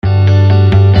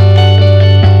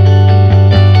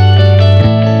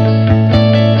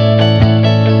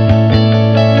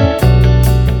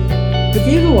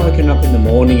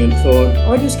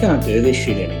I just can't do this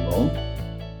shit anymore.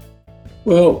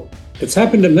 Well, it's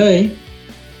happened to me,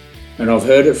 and I've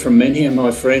heard it from many of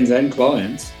my friends and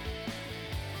clients.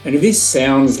 And if this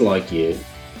sounds like you,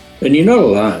 then you're not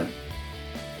alone.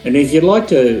 And if you'd like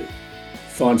to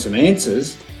find some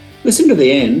answers, listen to the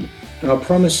end, and I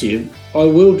promise you, I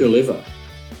will deliver.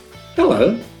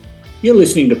 Hello, you're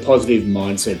listening to Positive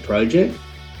Mindset Project,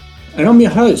 and I'm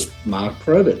your host, Mark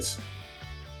Probitz.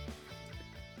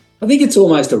 I think it's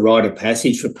almost a rite of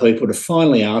passage for people to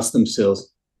finally ask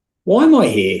themselves, why am I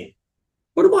here?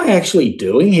 What am I actually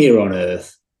doing here on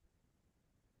earth?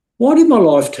 Why did my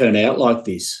life turn out like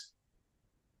this?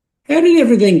 How did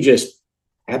everything just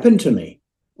happen to me?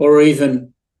 Or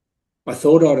even, I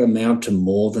thought I'd amount to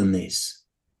more than this.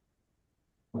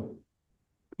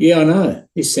 Yeah, I know,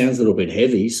 this sounds a little bit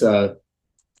heavy, so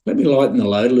let me lighten the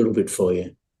load a little bit for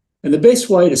you. And the best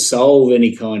way to solve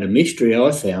any kind of mystery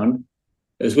I found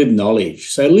is with knowledge.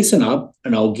 So listen up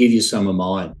and I'll give you some of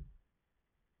mine.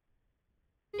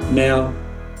 Now,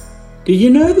 do you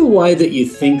know the way that you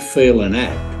think, feel and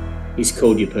act is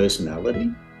called your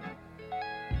personality?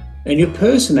 And your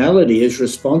personality is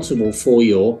responsible for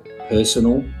your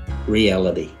personal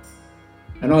reality.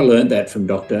 And I learned that from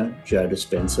Dr. Joe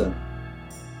Dispenza.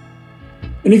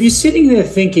 And if you're sitting there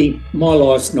thinking, my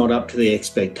life's not up to the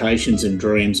expectations and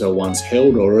dreams I once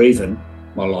held, or even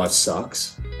my life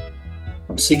sucks,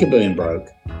 I'm sick of being broke,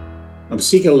 I'm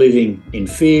sick of living in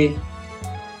fear,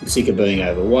 I'm sick of being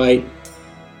overweight,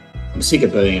 I'm sick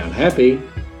of being unhappy,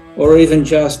 or even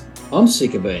just, I'm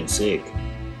sick of being sick,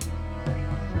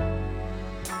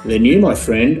 then you, my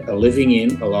friend, are living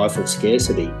in a life of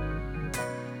scarcity,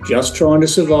 just trying to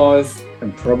survive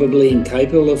and probably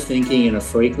incapable of thinking in a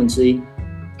frequency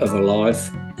of a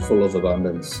life full of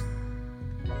abundance.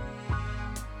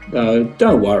 No,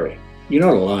 don't worry, you're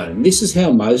not alone. This is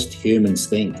how most humans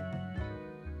think.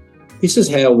 This is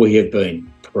how we have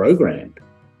been programmed.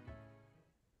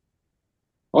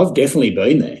 I've definitely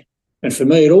been there. And for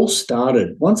me, it all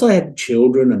started once I had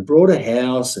children and bought a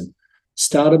house and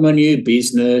started my new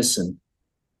business, and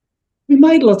we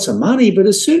made lots of money, but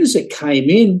as soon as it came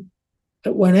in,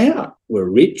 it went out. We're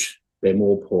rich, then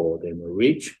more poor, then we're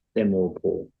rich, then more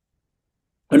poor.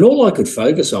 And all I could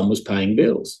focus on was paying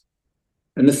bills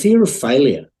and the fear of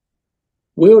failure.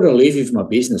 Where would I live if my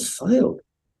business failed?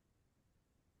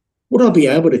 Would I be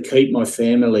able to keep my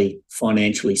family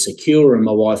financially secure and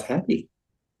my wife happy?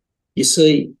 You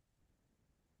see,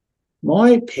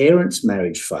 my parents'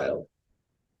 marriage failed,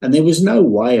 and there was no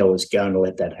way I was going to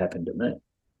let that happen to me.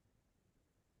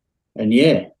 And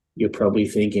yeah, you're probably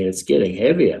thinking it's getting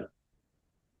heavier.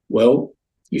 Well,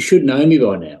 you should know me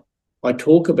by now. I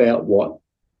talk about what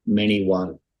many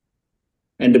won't.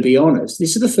 And to be honest,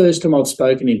 this is the first time I've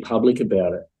spoken in public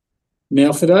about it.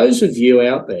 Now, for those of you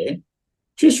out there,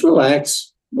 just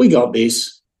relax. We got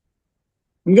this.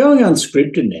 I'm going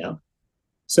unscripted now,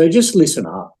 so just listen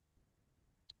up.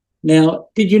 Now,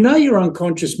 did you know your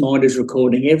unconscious mind is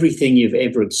recording everything you've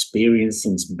ever experienced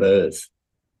since birth?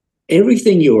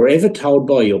 Everything you were ever told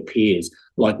by your peers,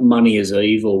 like money is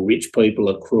evil, rich people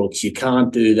are crooks, you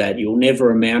can't do that, you'll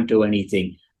never amount to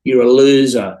anything, you're a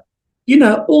loser. You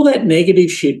know, all that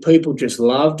negative shit people just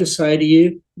love to say to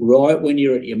you right when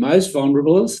you're at your most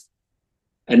vulnerablest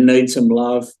and need some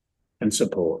love and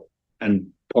support and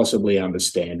possibly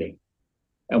understanding.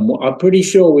 And I'm pretty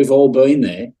sure we've all been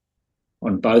there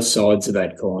on both sides of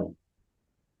that coin.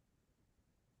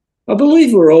 I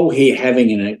believe we're all here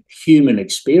having a human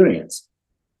experience,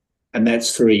 and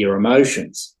that's through your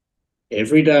emotions,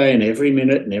 every day and every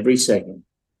minute and every second.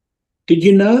 Did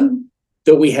you know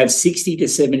that we have 60 to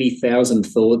 70,000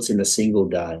 thoughts in a single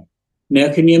day?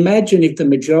 Now, can you imagine if the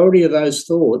majority of those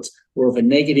thoughts were of a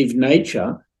negative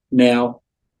nature? Now,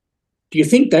 do you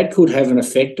think that could have an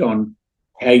effect on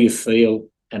how you feel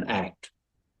and act?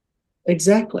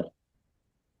 Exactly.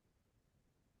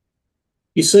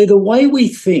 You see, the way we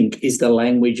think is the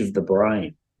language of the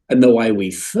brain, and the way we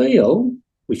feel,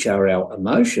 which are our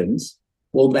emotions,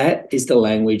 well, that is the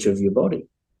language of your body.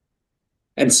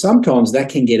 And sometimes that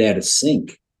can get out of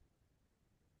sync.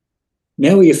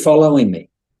 Now are you following me?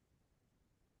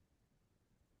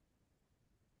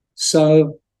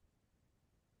 So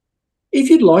if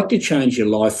you'd like to change your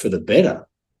life for the better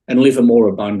and live a more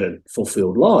abundant,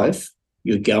 fulfilled life,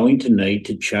 you're going to need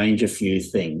to change a few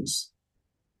things.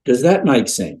 Does that make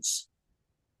sense?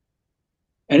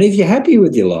 And if you're happy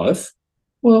with your life,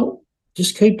 well,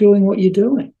 just keep doing what you're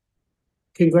doing.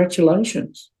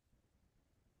 Congratulations.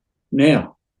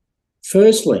 Now,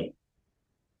 firstly,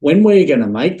 when we're going to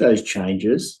make those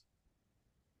changes,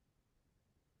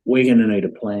 we're going to need a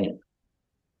plan.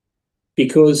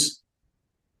 Because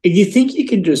if you think you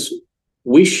can just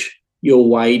wish your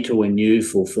way to a new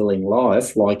fulfilling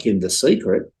life, like in The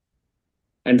Secret,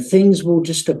 and things will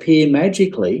just appear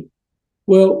magically,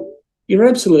 well, you're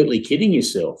absolutely kidding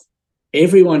yourself.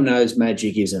 Everyone knows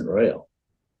magic isn't real.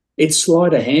 It's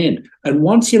sleight of hand. And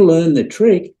once you learn the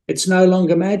trick, it's no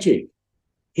longer magic.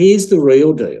 Here's the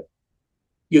real deal.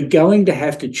 You're going to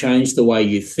have to change the way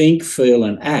you think, feel,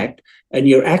 and act, and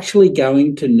you're actually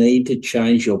going to need to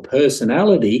change your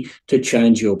personality to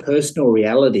change your personal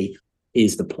reality.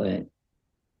 Here's the plan.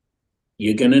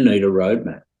 You're going to need a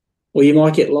roadmap, or you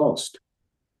might get lost.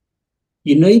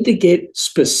 You need to get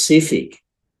specific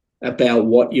about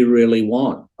what you really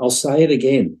want. I'll say it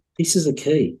again. This is a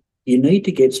key. You need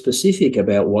to get specific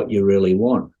about what you really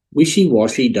want.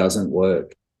 Wishy-washy doesn't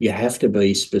work. You have to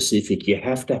be specific. You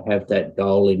have to have that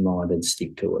goal in mind and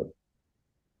stick to it.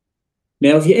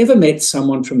 Now, have you ever met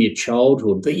someone from your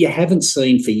childhood that you haven't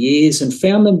seen for years and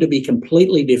found them to be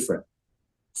completely different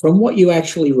from what you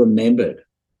actually remembered?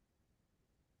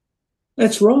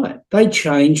 That's right. They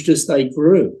changed as they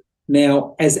grew.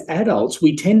 Now, as adults,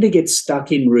 we tend to get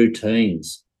stuck in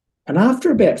routines. And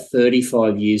after about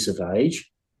 35 years of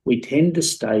age, we tend to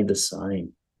stay the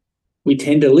same. We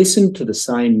tend to listen to the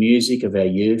same music of our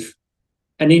youth.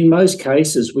 And in most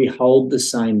cases, we hold the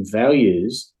same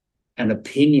values and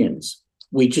opinions.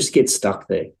 We just get stuck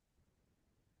there.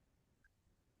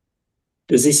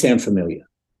 Does this sound familiar?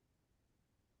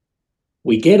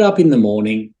 We get up in the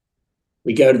morning,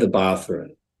 we go to the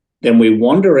bathroom, then we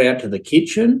wander out to the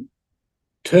kitchen,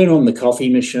 turn on the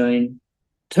coffee machine,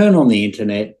 turn on the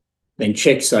internet, then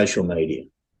check social media.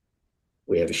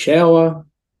 We have a shower,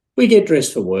 we get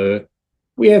dressed for work,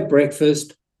 we have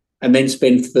breakfast, and then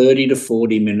spend 30 to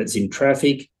 40 minutes in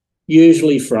traffic,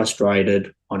 usually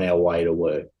frustrated on our way to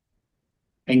work.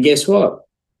 And guess what?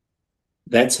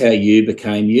 That's how you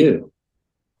became you.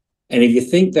 And if you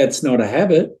think that's not a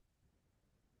habit,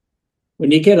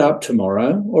 when you get up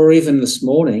tomorrow or even this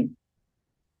morning,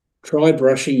 try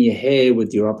brushing your hair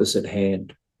with your opposite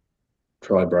hand.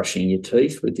 Try brushing your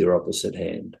teeth with your opposite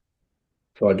hand.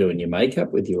 Try doing your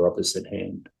makeup with your opposite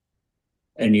hand.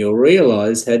 And you'll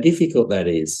realise how difficult that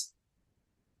is,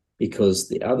 because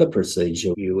the other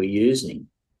procedure you were using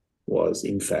was,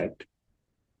 in fact,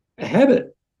 a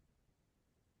habit.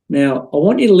 Now, I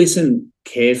want you to listen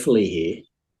carefully here,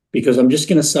 because I'm just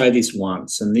going to say this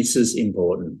once, and this is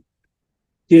important.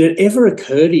 Did it ever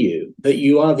occur to you that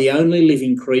you are the only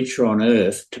living creature on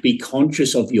earth to be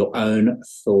conscious of your own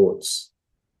thoughts?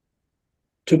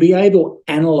 To be able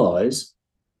to analyse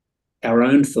our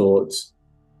own thoughts.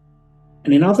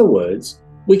 And in other words,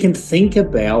 we can think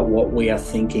about what we are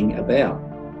thinking about.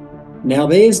 Now,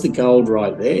 there's the gold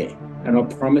right there, and I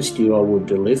promised you I would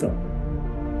deliver.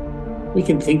 We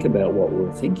can think about what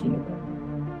we're thinking about.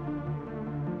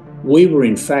 We were,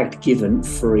 in fact, given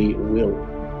free will.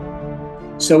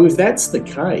 So if that's the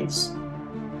case,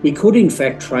 we could, in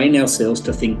fact, train ourselves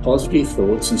to think positive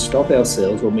thoughts and stop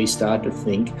ourselves when we start to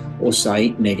think or say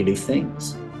negative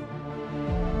things.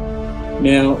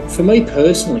 Now, for me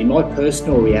personally, my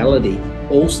personal reality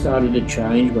all started to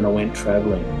change when I went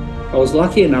travelling. I was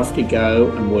lucky enough to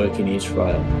go and work in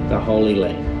Israel, the Holy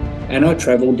Land. And I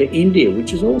travelled to India,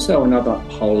 which is also another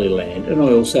holy land. And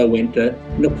I also went to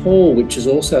Nepal, which is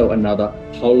also another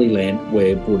holy land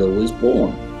where Buddha was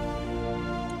born.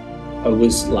 I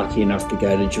was lucky enough to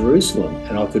go to Jerusalem,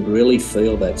 and I could really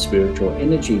feel that spiritual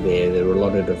energy there. There were a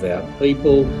lot of devout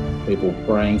people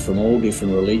praying from all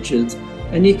different religions,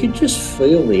 and you could just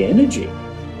feel the energy.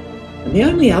 And the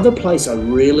only other place I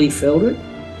really felt it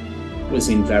was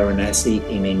in Varanasi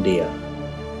in India.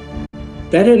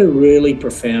 That had a really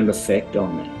profound effect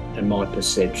on me and my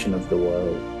perception of the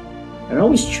world. And I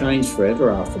was changed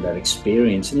forever after that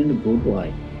experience, and in a good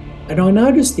way. And I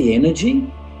noticed the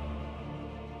energy.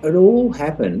 It all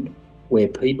happened where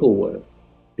people were,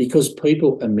 because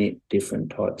people emit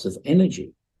different types of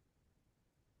energy.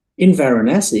 In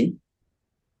Varanasi,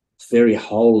 it's a very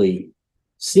holy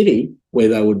city where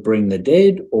they would bring the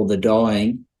dead or the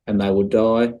dying, and they would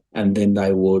die, and then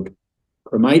they would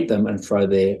cremate them and throw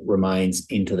their remains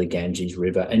into the Ganges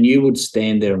River. And you would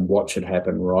stand there and watch it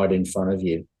happen right in front of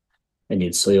you. And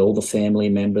you'd see all the family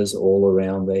members all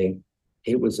around there.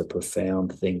 It was a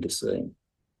profound thing to see.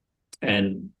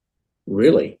 And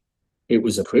really, it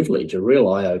was a privilege, a real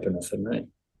eye-opener for me.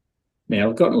 Now,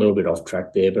 I've gotten a little bit off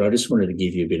track there, but I just wanted to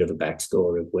give you a bit of a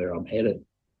backstory of where I'm headed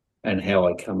and how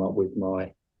I come up with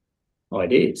my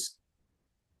ideas.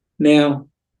 Now,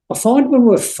 I find when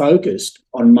we're focused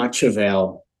on much of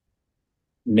our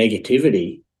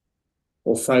negativity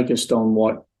or focused on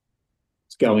what's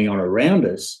going on around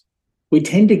us, we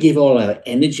tend to give all our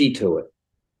energy to it.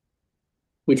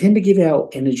 We tend to give our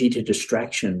energy to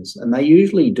distractions, and they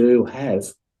usually do have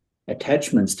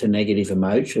attachments to negative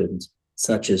emotions,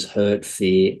 such as hurt,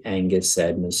 fear, anger,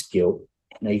 sadness, guilt,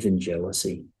 and even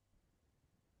jealousy.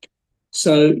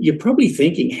 So you're probably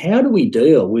thinking, how do we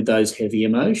deal with those heavy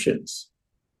emotions?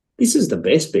 This is the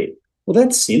best bit. Well,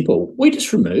 that's simple. We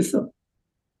just remove them.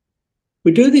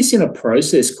 We do this in a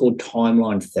process called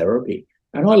timeline therapy.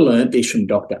 And I learned this from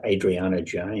Dr. Adriana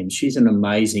James. She's an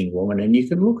amazing woman, and you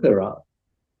can look her up.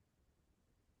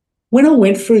 When I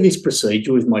went through this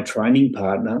procedure with my training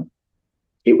partner,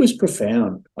 it was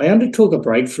profound. I undertook a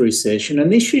breakthrough session,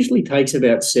 and this usually takes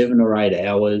about 7 or 8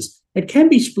 hours. It can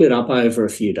be split up over a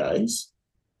few days.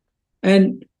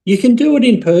 And you can do it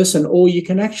in person, or you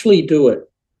can actually do it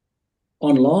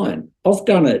online. I've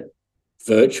done it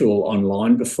virtual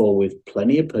online before with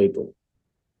plenty of people.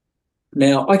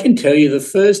 Now, I can tell you the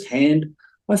first hand,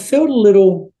 I felt a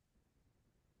little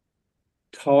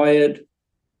tired,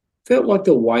 felt like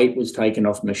the weight was taken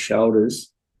off my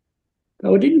shoulders,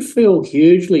 though it didn't feel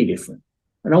hugely different.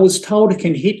 And I was told it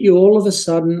can hit you all of a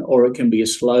sudden, or it can be a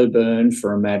slow burn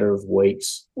for a matter of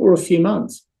weeks or a few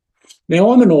months.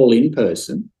 Now, I'm an all-in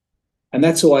person, and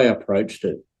that's the way I approached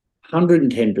it,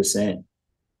 110%.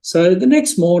 So the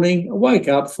next morning, I woke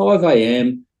up 5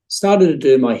 a.m., started to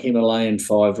do my Himalayan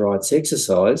 5 rights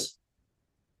exercise,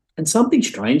 and something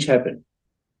strange happened.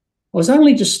 I was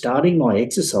only just starting my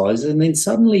exercise, and then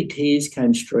suddenly tears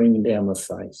came streaming down my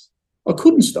face. I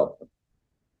couldn't stop them.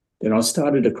 Then I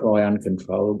started to cry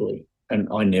uncontrollably, and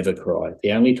I never cry.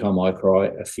 The only time I cry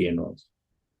are funerals.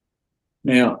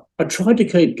 Now, I tried to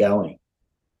keep going,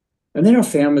 and then I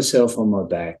found myself on my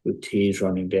back with tears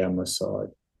running down my side.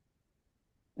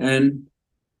 And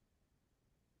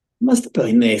I must have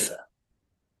been there for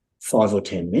 5 or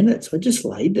 10 minutes. I just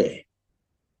laid there.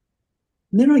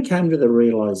 And then I came to the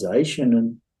realization,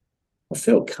 and I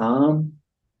felt calm,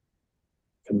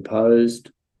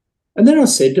 composed. And then I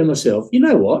said to myself, you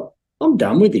know what? I'm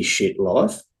done with this shit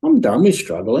life. I'm done with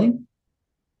struggling.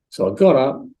 So I got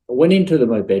up, I went into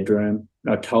my bedroom,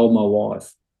 and I told my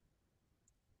wife,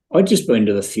 I'd just been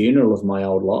to the funeral of my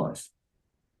old life,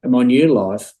 and my new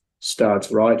life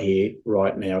starts right here,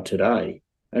 right now, today.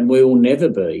 And we will never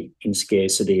be in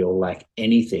scarcity or lack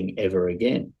anything ever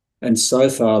again. And so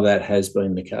far, that has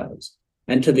been the case.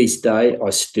 And to this day,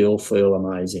 I still feel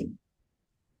amazing.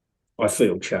 I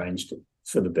feel changed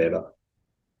for the better.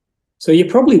 So you're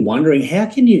probably wondering, how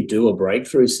can you do a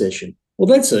breakthrough session? Well,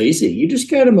 that's easy. You just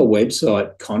go to my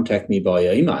website, contact me by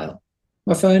email.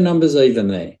 My phone number's even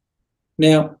there.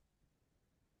 Now,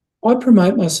 I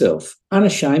promote myself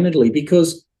unashamedly,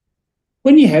 because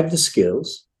when you have the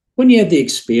skills, when you have the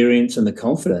experience and the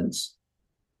confidence,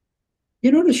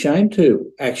 you're not ashamed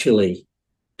to actually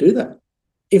do that.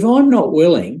 If I'm not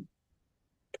willing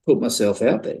to put myself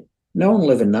out there, no one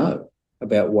will ever know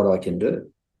about what I can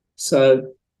do.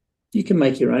 So you can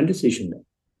make your own decision there.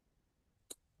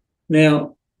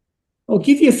 Now, I'll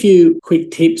give you a few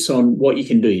quick tips on what you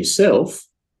can do yourself.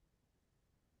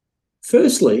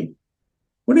 Firstly,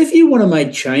 whenever you want to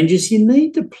make changes, you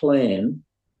need to plan,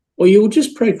 or you'll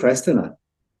just procrastinate.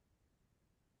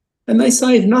 And they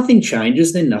say if nothing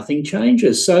changes, then nothing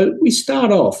changes. So we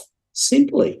start off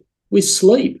simply with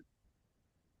sleep.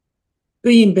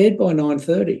 Be in bed by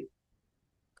 9:30.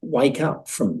 Wake up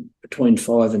from between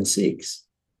 5 and 6.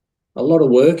 A lot of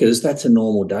workers, that's a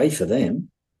normal day for them.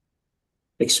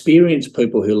 Experienced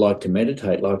people who like to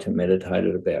meditate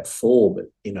at about 4,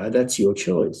 but, that's your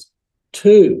choice.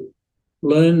 2,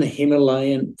 learn the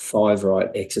Himalayan 5 right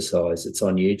exercise. It's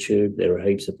on YouTube. There are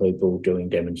heaps of people doing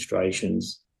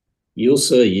demonstrations. You'll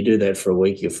see, you do that for a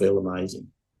week, you'll feel amazing.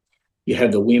 You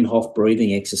have the Wim Hof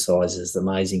breathing exercises,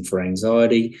 amazing for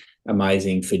anxiety,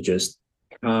 amazing for just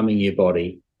calming your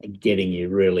body and getting you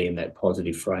really in that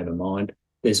positive frame of mind.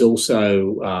 There's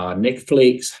also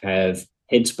Netflix have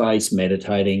Headspace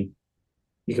meditating.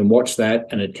 You can watch that,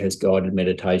 and it has guided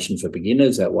meditation for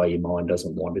beginners. That way your mind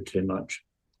doesn't wander too much.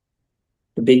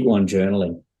 The big one,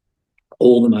 journaling.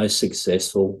 All the most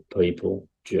successful people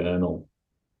journal,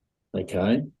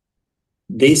 okay?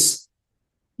 This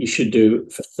you should do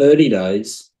for 30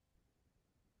 days,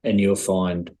 and you'll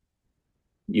find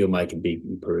you'll make a big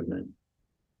improvement.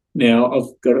 Now,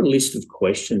 I've got a list of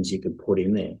questions you can put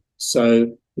in there. So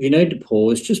if you need to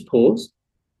pause, just pause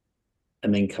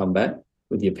and then come back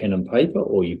with your pen and paper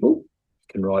or your book. You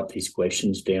can write these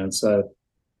questions down. So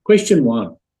question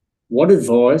 1, what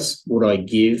advice would I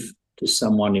give to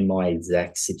someone in my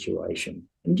exact situation?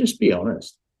 And just be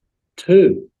honest.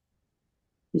 2,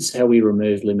 this is how we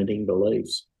remove limiting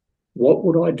beliefs. What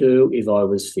would I do if I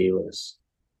was fearless?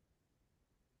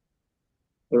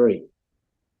 3,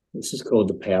 this is called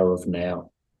the power of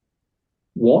now.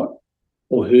 What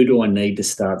or who do I need to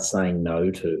start saying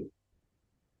no to?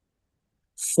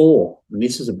 4, and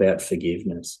this is about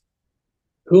forgiveness.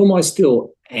 Who am I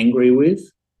still angry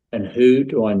with and who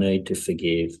do I need to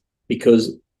forgive?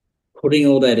 Because putting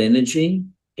all that energy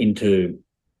into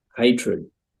hatred,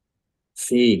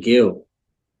 fear, guilt,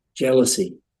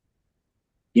 jealousy,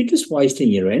 you're just wasting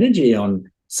your energy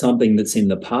on something that's in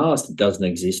the past. It doesn't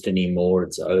exist anymore.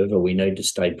 It's over. We need to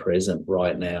stay present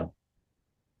right now.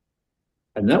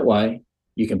 And that way,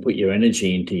 you can put your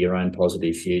energy into your own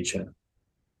positive future.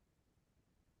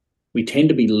 We tend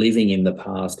to be living in the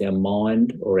past. Our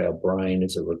mind or our brain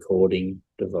is a recording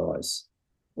device.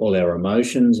 All our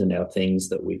emotions and our things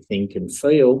that we think and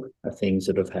feel are things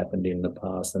that have happened in the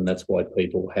past. And that's why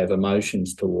people have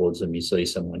emotions towards them. You see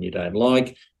someone you don't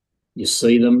like, you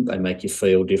see them, they make you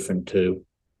feel different to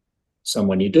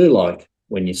someone you do like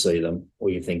when you see them or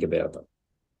you think about them.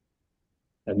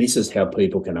 And this is how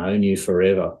people can own you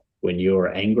forever. When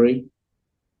you're angry,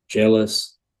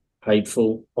 jealous,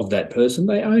 hateful of that person,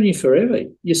 they own you forever.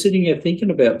 You're sitting there thinking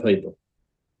about people.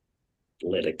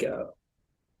 Let it go.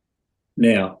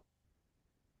 Now,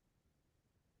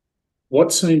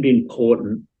 what seemed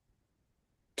important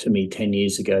to me 10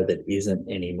 years ago that isn't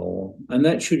anymore, and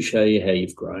that should show you how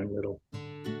you've grown a little.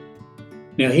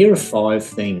 Now, here are 5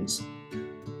 things.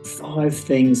 5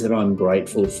 things that I'm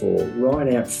grateful for.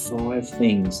 Write out 5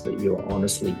 things that you're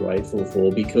honestly grateful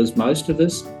for, because most of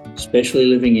us, especially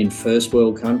living in first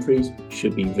world countries,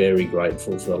 should be very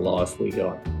grateful for the life we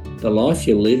got. The life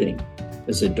you're living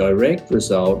is a direct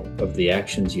result of the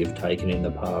actions you've taken in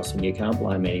the past, and you can't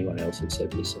blame anyone else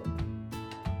except yourself.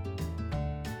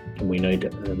 And we need to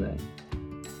earn that.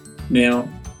 Now,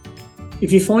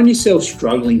 if you find yourself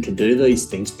struggling to do these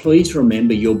things, please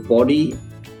remember your body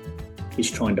is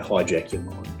trying to hijack your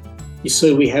mind. You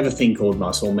see, we have a thing called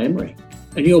muscle memory,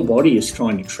 and your body is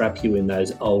trying to trap you in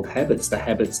those old habits, the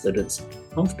habits that it's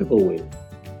comfortable with.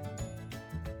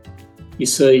 You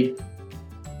see,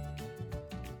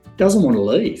 it doesn't want to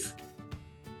leave.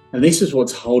 And this is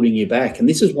what's holding you back. And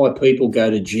this is why people go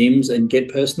to gyms and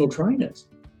get personal trainers,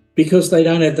 because they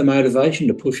don't have the motivation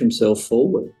to push themselves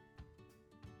forward.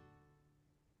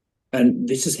 And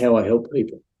this is how I help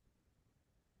people.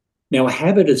 Now, a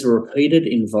habit is a repeated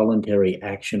involuntary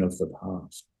action of the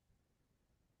past.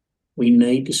 We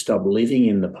need to stop living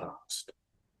in the past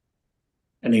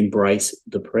and embrace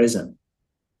the present.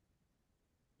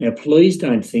 Now, please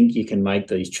don't think you can make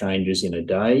these changes in a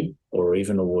day or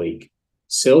even a week.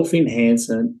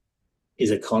 Self-enhancement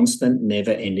is a constant,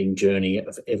 never-ending journey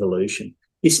of evolution.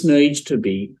 This needs to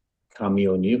become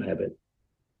your new habit.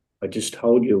 I just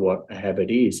told you what a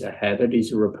habit is. A habit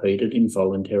is a repeated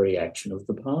involuntary action of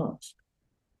the past.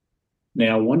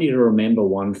 Now, I want you to remember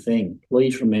one thing.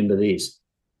 Please remember this.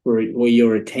 Where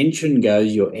your attention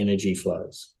goes, your energy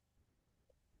flows.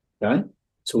 Okay?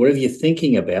 So whatever you're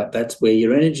thinking about, that's where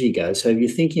your energy goes. So if you're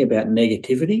thinking about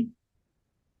negativity,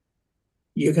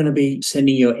 you're going to be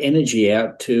sending your energy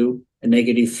out to a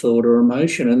negative thought or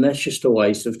emotion, and that's just a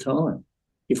waste of time.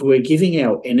 If we're giving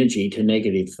our energy to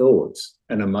negative thoughts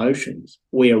and emotions,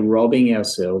 we are robbing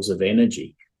ourselves of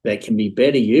energy that can be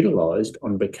better utilised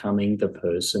on becoming the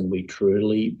person we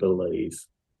truly believe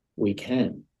we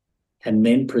can, and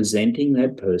then presenting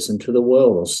that person to the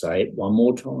world. I'll say it one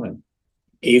more time.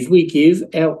 If we give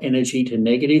our energy to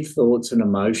negative thoughts and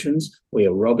emotions, we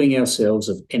are robbing ourselves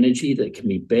of energy that can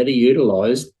be better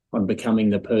utilised on becoming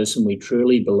the person we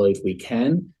truly believe we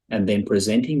can, and then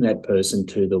presenting that person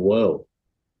to the world.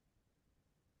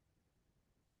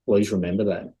 Please remember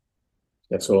that.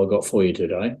 That's all I've got for you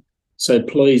today. So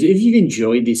please, if you've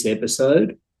enjoyed this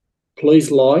episode,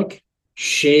 please like,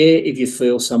 share if you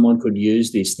feel someone could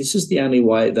use this. This is the only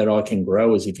way that I can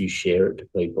grow, is if you share it to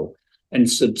people. And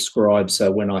subscribe,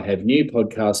 so when I have new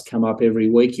podcasts come up every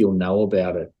week, you'll know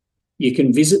about it. You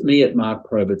can visit me at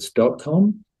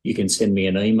markprobitz.com. You can send me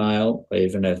an email. I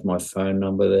even have my phone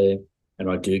number there, and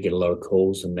I do get a lot of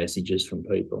calls and messages from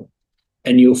people.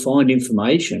 And you'll find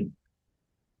information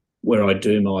where I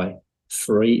do my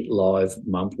free live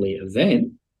monthly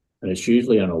event, and it's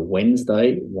usually on a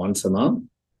Wednesday once a month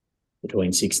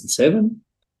between 6 and 7.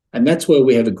 And that's where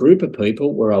we have a group of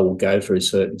people where I will go through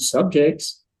certain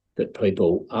subjects that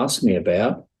people ask me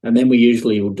about, and then we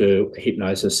usually will do a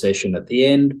hypnosis session at the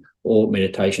end or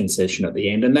meditation session at the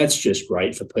end, and that's just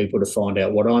great for people to find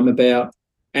out what I'm about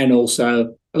and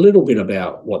also a little bit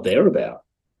about what they're about.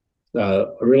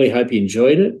 So I really hope you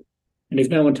enjoyed it, and if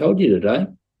no one told you today,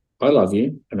 I love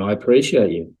you and I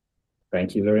appreciate you.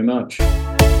 Thank you very much.